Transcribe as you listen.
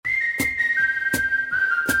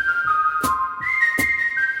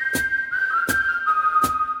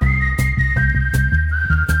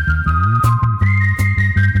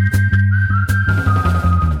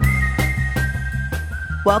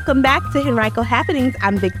Welcome back to Henrico Happenings.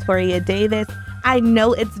 I'm Victoria Davis. I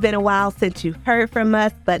know it's been a while since you heard from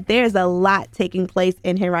us, but there's a lot taking place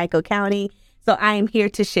in Henrico County. So I am here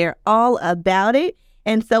to share all about it.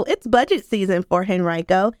 And so it's budget season for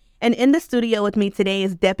Henrico. And in the studio with me today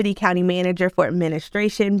is Deputy County Manager for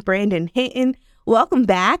Administration, Brandon Hinton. Welcome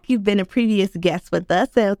back. You've been a previous guest with us,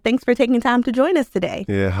 so thanks for taking time to join us today.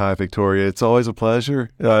 Yeah, hi, Victoria. It's always a pleasure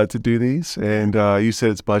to do these. And you said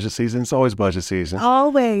it's budget season. It's always budget season.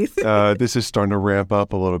 Always. This is starting to ramp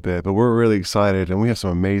up a little bit, but we're really excited, and we have some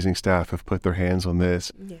amazing staff who've put their hands on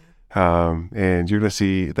this. Yeah. And you're going to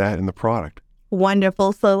see that in the product.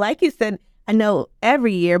 Wonderful. So like you said, I know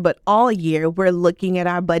every year, but all year, we're looking at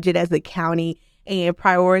our budget as a county and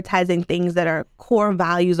prioritizing things that are core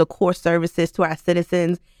values or core services to our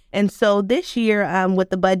citizens. And so this year with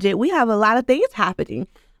the budget, we have a lot of things happening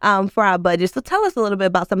for our budget. So tell us a little bit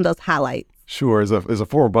about some of those highlights. Sure. As a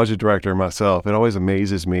former budget director myself, it always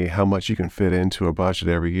amazes me how much you can fit into a budget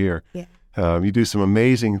every year. Yeah. You do some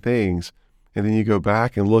amazing things, and then you go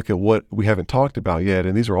back and look at what we haven't talked about yet,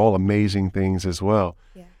 and these are all amazing things as well.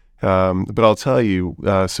 Yeah. But I'll tell you,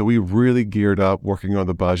 so we really geared up working on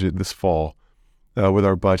the budget this fall. With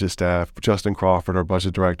our budget staff. Justin Crawford, our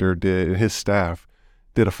budget director, and his staff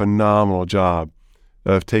did a phenomenal job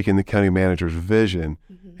of taking the county manager's vision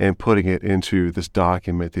and putting it into this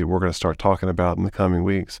document that we're going to start talking about in the coming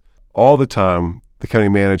weeks. All the time, the county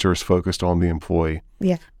manager is focused on the employee.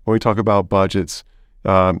 Yeah. When we talk about budgets,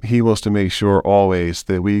 he wants to make sure always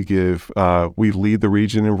that we lead the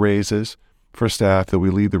region in raises for staff, that we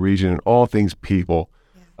lead the region in all things people.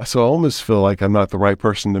 So I almost feel like I'm not the right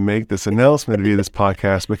person to make this announcement via this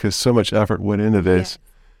podcast because so much effort went into this.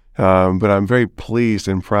 But I'm very pleased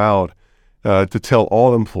and proud to tell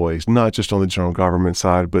all employees, not just on the general government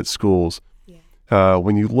side, but schools.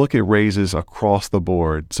 When you look at raises across the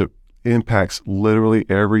board, so it impacts literally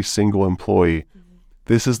every single employee.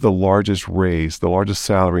 This is the largest raise, the largest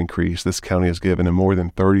salary increase this county has given in more than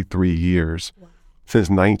 33 years, since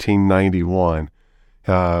 1991.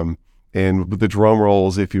 And with the drum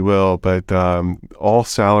rolls, if you will, but all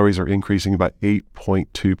salaries are increasing by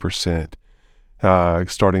 8.2%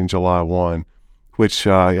 starting July 1, which,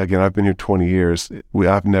 again, I've been here 20 years.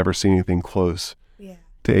 I've never seen anything close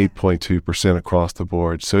to 8.2% across the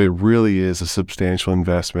board. So it really is a substantial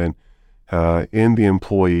investment in the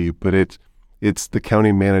employee, but it's the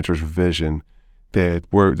county manager's vision that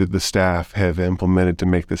the staff have implemented to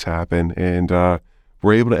make this happen, and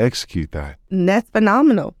we're able to execute that. And that's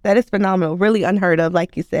phenomenal. That is phenomenal. Really unheard of,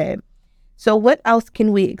 like you said. So what else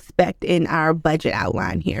can we expect in our budget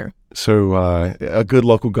outline here? So a good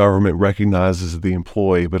local government recognizes the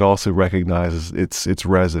employee, but also recognizes its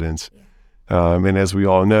residents. And as we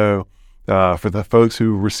all know, for the folks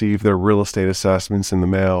who receive their real estate assessments in the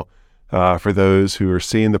mail, for those who are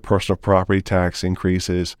seeing the personal property tax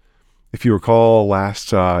increases, if you recall,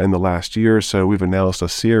 in the last year or so, we've announced a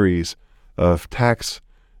series of tax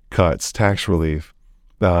cuts, tax relief,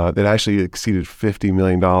 that actually exceeded $50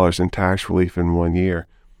 million in tax relief in 1 year.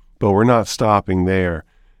 But we're not stopping there.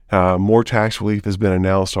 More tax relief has been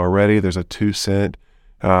announced already. There's a 2-cent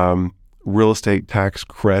real estate tax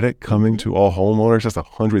credit coming to all homeowners. That's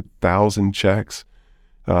 100,000 checks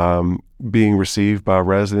being received by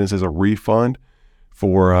residents as a refund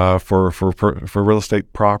for real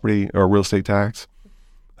estate property or real estate tax.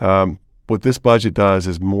 What this budget does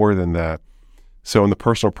is more than that. So on the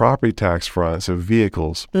personal property tax front, so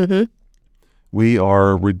vehicles, we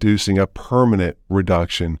are reducing a permanent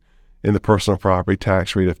reduction in the personal property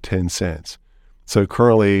tax rate of 10 cents. So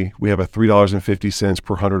currently we have a $3.50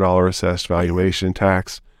 per $100 assessed valuation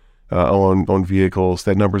tax on vehicles.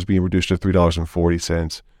 That number is being reduced to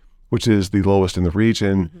 $3.40, which is the lowest in the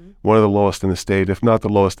region, one of the lowest in the state, if not the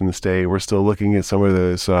lowest in the state. We're still looking at some of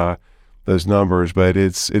those numbers, but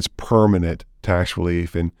it's permanent tax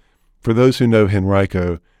relief. And for those who know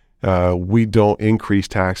Henrico, we don't increase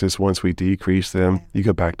taxes once we decrease them. You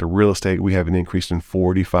go back to real estate, we haven't increased in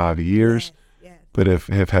 45 years, but have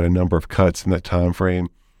had a number of cuts in that time frame.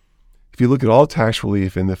 If you look at all tax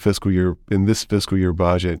relief in this fiscal year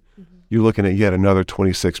budget, you're looking at yet another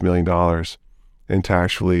 $26 million in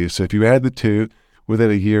tax relief. So if you add the two within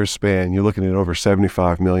a year's span, you're looking at over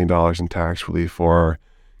 $75 million in tax relief for our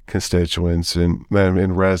constituents and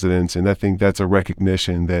residents. And I think that's a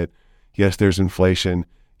recognition that, yes, there's inflation.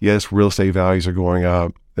 Yes, real estate values are going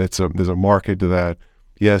up. There's a market to that.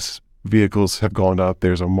 Yes, vehicles have gone up.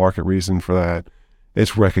 There's a market reason for that.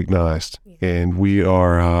 It's recognized. And we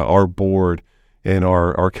are, our board and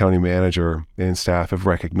our county manager and staff have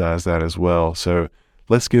recognized that as well. So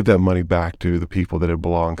let's give that money back to the people that it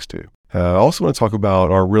belongs to. I also want to talk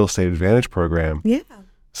about our Real Estate Advantage program. Yeah.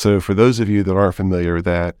 So for those of you that aren't familiar with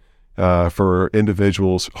that, for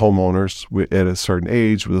individuals, homeowners at a certain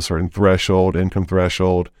age with a certain threshold, income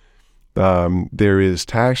threshold, there is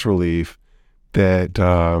tax relief that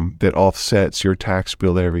offsets your tax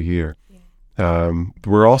bill every year.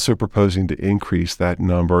 We're also proposing to increase that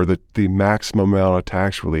number, the maximum amount of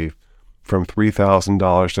tax relief, from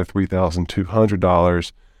 $3,000 to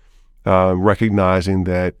 $3,200, recognizing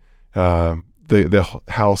that the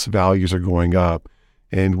house values are going up,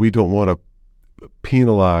 and we don't want to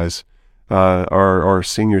penalize our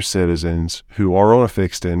senior citizens who are on a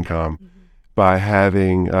fixed income by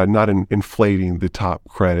having not inflating the top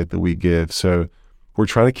credit that we give. So we're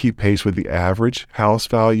trying to keep pace with the average house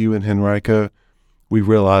value in Henrico. We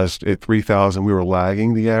realized at $3,000 we were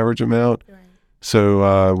lagging the average amount. Right.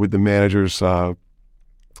 So with the manager's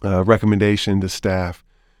recommendation to staff,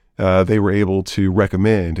 they were able to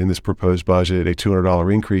recommend in this proposed budget a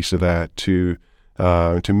 $200 increase to that to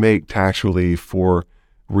make tax relief for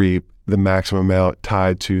REAP the maximum amount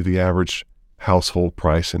tied to the average household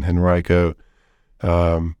price in Henrico.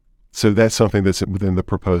 So that's something that's within the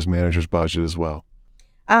proposed manager's budget as well.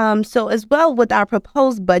 So as well with our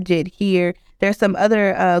proposed budget here, there's some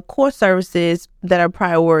other core services that are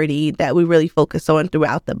priority that we really focus on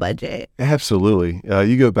throughout the budget. Absolutely.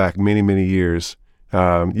 You go back many, many years,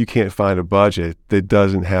 you can't find a budget that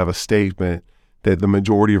doesn't have a statement that the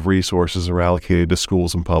majority of resources are allocated to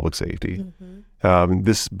schools and public safety.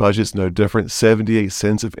 This budget's no different. 78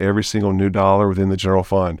 cents of every single new dollar within the general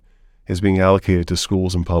fund is being allocated to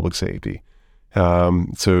schools and public safety.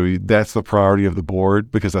 So that's the priority of the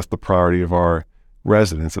board because that's the priority of our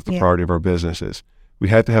residents. That's the priority of our businesses. We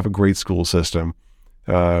have to have a great school system.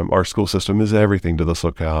 Our school system is everything to this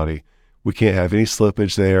locality. We can't have any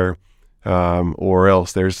slippage there, or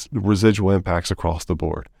else there's residual impacts across the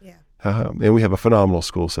board. And we have a phenomenal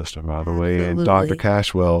school system, by the way. And Dr.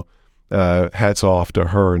 Cashwell, hats off to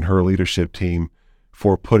her and her leadership team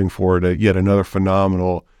for putting forward yet another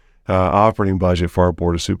phenomenal operating budget for our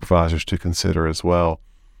Board of Supervisors to consider as well.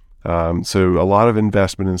 So a lot of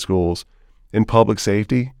investment in schools. In public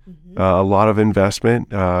safety, a lot of investment.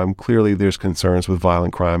 Clearly, there's concerns with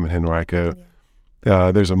violent crime in Henrico.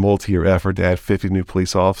 There's a multi-year effort to add 50 new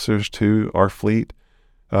police officers to our fleet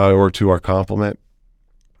or to our complement.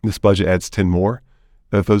 This budget adds 10 more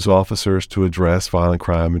of those officers to address violent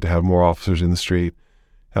crime and to have more officers in the street.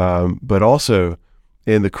 But also,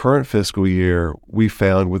 in the current fiscal year, we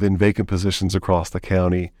found within vacant positions across the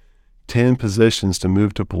county, 10 positions to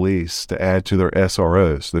move to police to add to their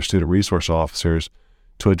SROs, their student resource officers,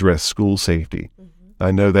 to address school safety.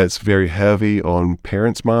 I know that's very heavy on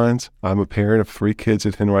parents' minds. I'm a parent of 3 kids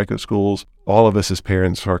at Henrico schools. All of us as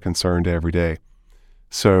parents are concerned every day.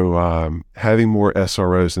 So having more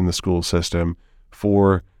SROs in the school system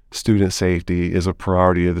for student safety is a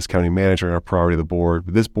priority of this county manager and a priority of the board.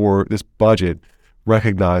 But this budget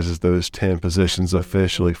recognizes those 10 positions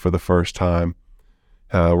officially for the first time.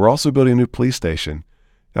 We're also building a new police station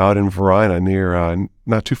out in Verina near,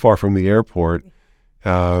 not too far from the airport.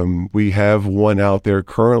 We have one out there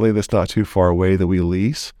currently that's not too far away that we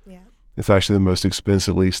lease. It's actually the most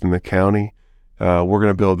expensive lease in the county. We're going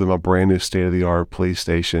to build them a brand new state-of-the-art police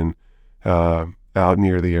station out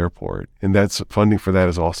near the airport. And that's funding for that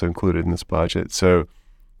is also included in this budget. So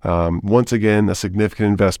once again, a significant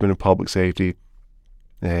investment in public safety,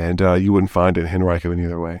 and you wouldn't find it in Henrico any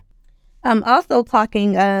other way. Also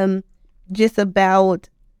talking just about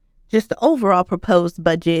just the overall proposed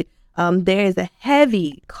budget, there is a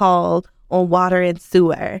heavy call on water and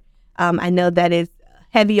sewer. I know that is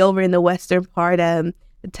heavy over in the western part.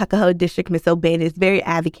 The Tuckahoe District, Ms. O'Bannon is very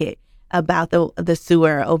advocate about the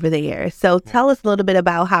sewer over there. So tell us a little bit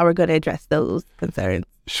about how we're going to address those concerns.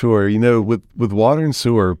 Sure. You know, with water and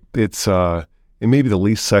sewer, it's it may be the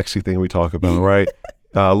least sexy thing we talk about, right?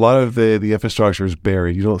 A lot of the infrastructure is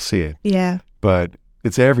buried. You don't see it. Yeah. But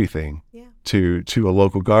it's everything to a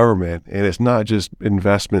local government. And it's not just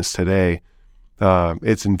investments today.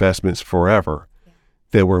 It's investments forever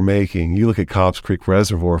that we're making. You look at Cobbs Creek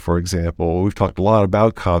Reservoir, for example. We've talked a lot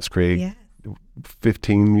about Cobbs Creek,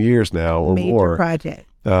 15 years now or Major more. Project.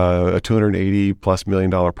 A $280+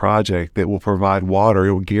 million project that will provide water.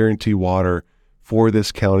 It will guarantee water for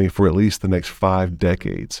this county for at least the next 5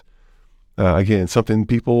 decades. Again, something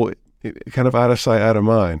people kind of out of sight, out of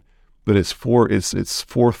mind, but it's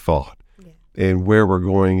forethought and where we're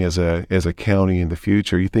going as a county in the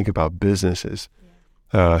future. You think about businesses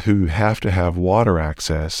who have to have water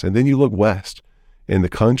access, and then you look west in the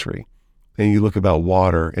country, and you look about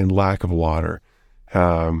water and lack of water.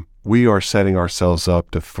 We are setting ourselves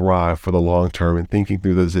up to thrive for the long term and thinking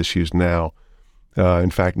through those issues now.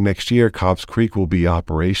 In fact, next year, Cobbs Creek will be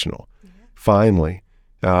operational, finally.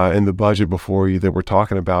 And the budget before you that we're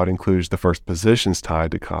talking about includes the first positions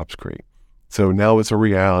tied to Cobbs Creek. So now it's a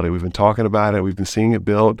reality. We've been talking about it. We've been seeing it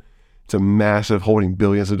built. It's a massive, holding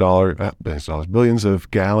billions of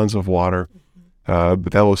gallons of water,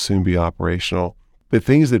 but that will soon be operational. The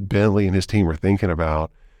things that Bentley and his team are thinking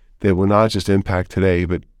about that will not just impact today,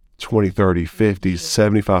 but 20, 30, 50,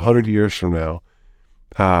 75, 100 years from now.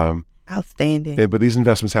 Outstanding. But these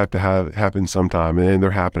investments have to happen sometime, and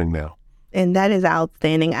they're happening now. And that is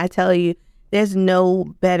outstanding. I tell you, there's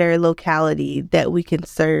no better locality that we can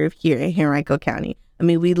serve here in Henrico County. I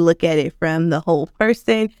mean, we look at it from the whole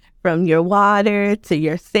person, from your water to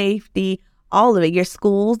your safety, all of it, your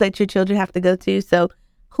schools that your children have to go to. So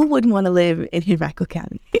who wouldn't want to live in Henrico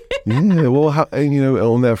County? Yeah, well,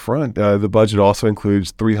 on that front, the budget also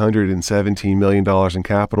includes $317 million in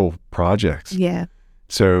capital projects. Yeah.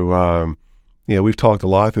 So, we've talked a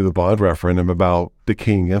lot through the bond referendum about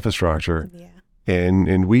decaying infrastructure. Yeah.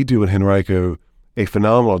 And we do in Henrico a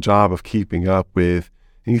phenomenal job of keeping up with,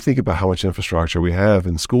 and you think about how much infrastructure we have,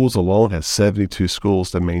 and schools alone has 72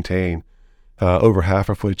 schools to maintain, over half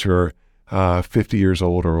of which are 50 years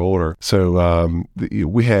old or older. So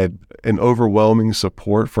we had an overwhelming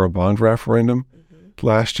support for a bond referendum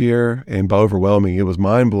last year, and by overwhelming, it was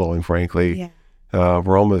mind-blowing, frankly. Yeah.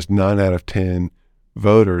 We're almost 9 out of 10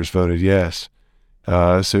 voters voted yes.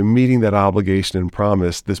 So meeting that obligation and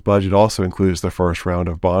promise, this budget also includes the first round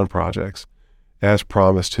of bond projects, as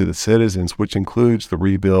promised to the citizens, which includes the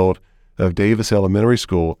rebuild of Davis Elementary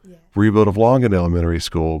School, rebuild of Longin Elementary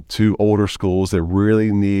School, 2 older schools that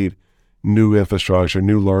really need new infrastructure,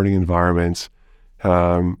 new learning environments,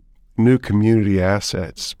 new community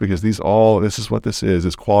assets, because this is what this is.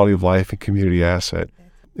 It's quality of life and community asset.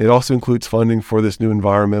 It also includes funding for this new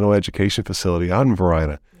environmental education facility out in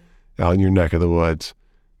Varina, out in your neck of the woods,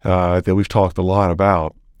 that we've talked a lot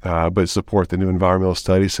about, but support the new Environmental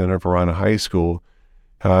Studies Center at Varina High School,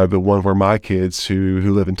 the one where my kids who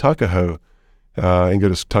live in Tuckahoe and go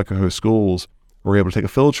to Tuckahoe schools were able to take a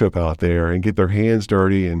field trip out there and get their hands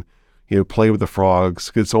dirty and play with the frogs.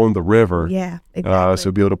 It's on the river. Yeah, exactly.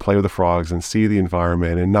 So be able to play with the frogs and see the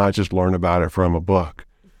environment and not just learn about it from a book,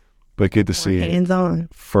 but get to see it hands-on,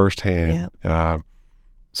 firsthand.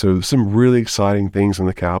 So some really exciting things on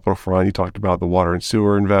the capital front. You talked about the water and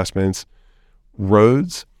sewer investments,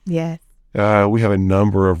 roads. Yes. We have a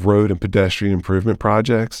number of road and pedestrian improvement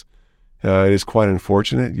projects. It is quite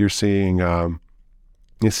unfortunate. You're seeing,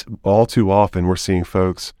 it's all too often we're seeing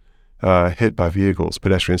folks hit by vehicles,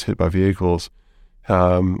 pedestrians hit by vehicles.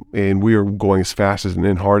 And we are going as fast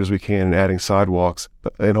and hard as we can and adding sidewalks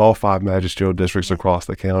in all 5 magisterial districts across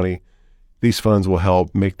the county. These funds will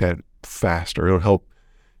help make that faster. It'll help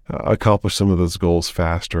accomplish some of those goals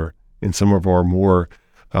faster in some of our more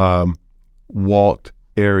walked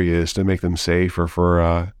areas to make them safer for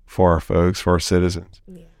our folks, for our citizens.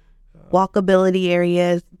 Yeah. Walkability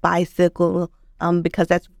areas, bicycle, because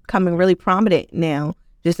that's becoming really prominent now,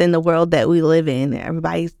 just in the world that we live in.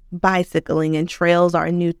 Everybody's bicycling and trails are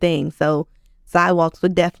a new thing. So sidewalks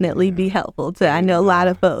would definitely be helpful to, I know, a lot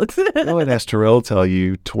of folks. Well, and as Terrell tell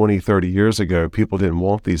you, 20, 30 years ago, people didn't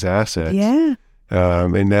want these assets. Yeah.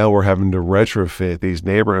 And now we're having to retrofit these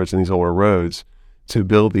neighborhoods and these older roads to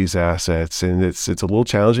build these assets. And it's a little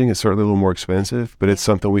challenging. It's certainly a little more expensive, but it's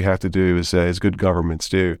something we have to do as good governments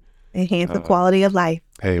do. Enhance the quality of life.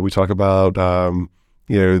 Hey, we talk about,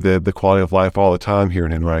 the quality of life all the time here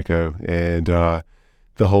in Henrico. And the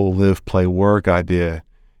whole live, play, work idea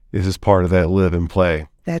is part of that live and play.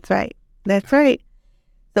 That's right. That's right.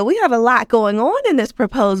 So we have a lot going on in this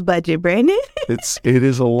proposed budget, Brandon. It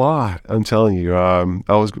is a lot. I'm telling you. I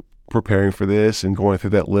was preparing for this and going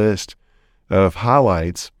through that list of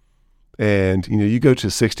highlights, and you go to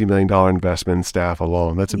 $60 million investment in staff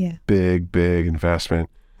alone. That's a big, big investment.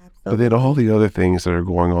 Absolutely. But then all the other things that are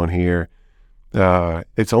going on here,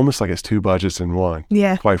 it's almost like it's 2 budgets in one.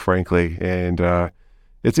 Yeah. Quite frankly, and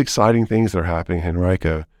it's exciting things that are happening in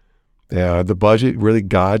Henrico. The budget really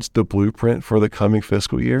guides the blueprint for the coming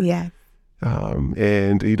fiscal year. Yeah.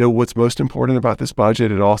 And what's most important about this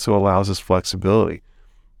budget, it also allows us flexibility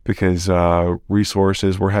because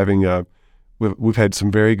resources, we've had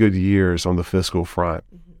some very good years on the fiscal front.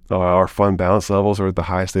 Mm-hmm. Our fund balance levels are at the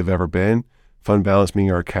highest they've ever been. Fund balance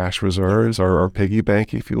meaning our cash reserves, our piggy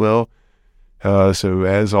bank, if you will. So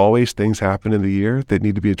as always, things happen in the year that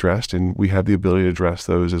need to be addressed, and we have the ability to address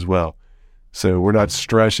those as well. So we're not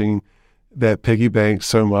stressing that piggy bank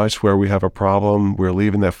so much where we have a problem. We're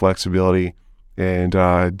leaving that flexibility and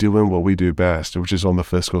doing what we do best, which is on the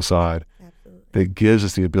fiscal side. Absolutely. That gives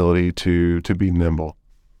us the ability to be nimble.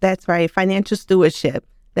 That's right. Financial stewardship.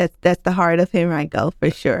 That's the heart of Henrico,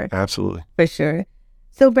 for sure. Absolutely. For sure.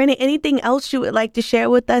 So, Brandon, anything else you would like to share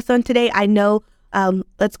with us on today? I know,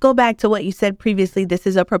 let's go back to what you said previously. This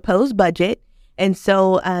is a proposed budget. And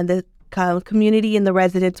so the community and the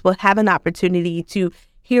residents will have an opportunity to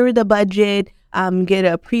hear the budget, get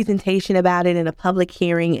a presentation about it in a public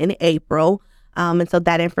hearing in April. And so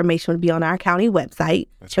that information would be on our county website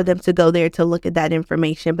for them to go there to look at that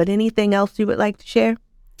information. But anything else you would like to share?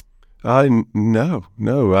 No.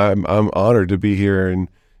 I'm honored to be here and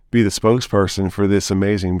be the spokesperson for this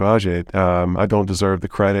amazing budget. I don't deserve the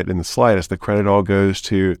credit in the slightest. The credit all goes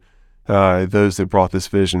to those that brought this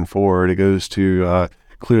vision forward. It goes to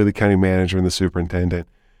clearly the county manager and the superintendent,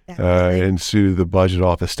 and to the budget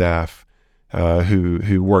office staff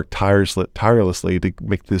who worked tirelessly to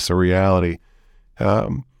make this a reality.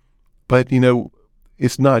 But,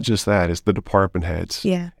 it's not just that. It's the department heads.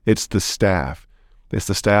 Yeah. It's the staff. It's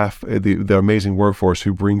the staff, the amazing workforce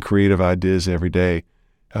who bring creative ideas every day.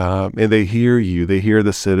 And they hear you. They hear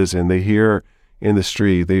the citizen. They hear in the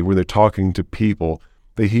street. When they're talking to people,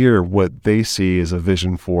 they hear what they see as a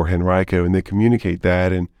vision for Henrico, and they communicate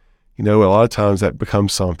that. And, a lot of times that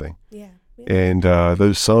becomes something. Yeah. And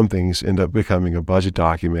those somethings end up becoming a budget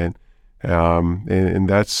document. And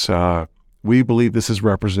that's, we believe this is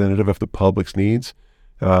representative of the public's needs.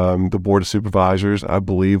 The Board of Supervisors, I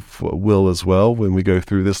believe, will as well when we go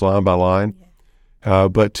through this line by line. Yeah.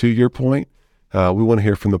 But to your point, we want to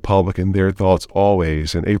hear from the public and their thoughts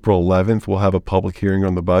always. And April 11th, we'll have a public hearing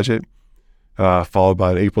on the budget, followed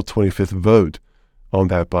by an April 25th vote on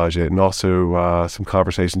that budget, and also some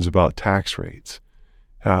conversations about tax rates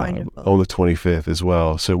on the 25th as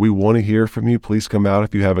well. So we want to hear from you. Please come out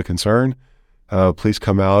if you have a concern. Please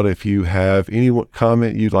come out if you have any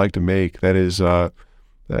comment you'd like to make.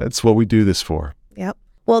 That's what we do this for. Yep.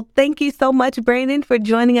 Well, thank you so much, Brandon, for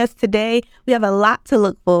joining us today. We have a lot to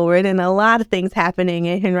look forward and a lot of things happening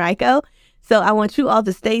in Henrico. So I want you all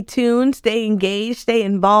to stay tuned, stay engaged, stay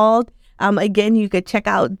involved. Again, you could check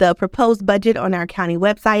out the proposed budget on our county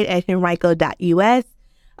website at henrico.us.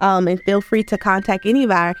 And feel free to contact any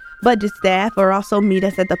of our budget staff or also meet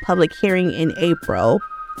us at the public hearing in April.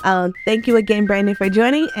 Thank you again, Brandon, for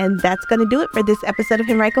joining. And that's going to do it for this episode of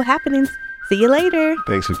Henrico Happenings. See you later.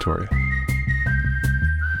 Thanks, Victoria.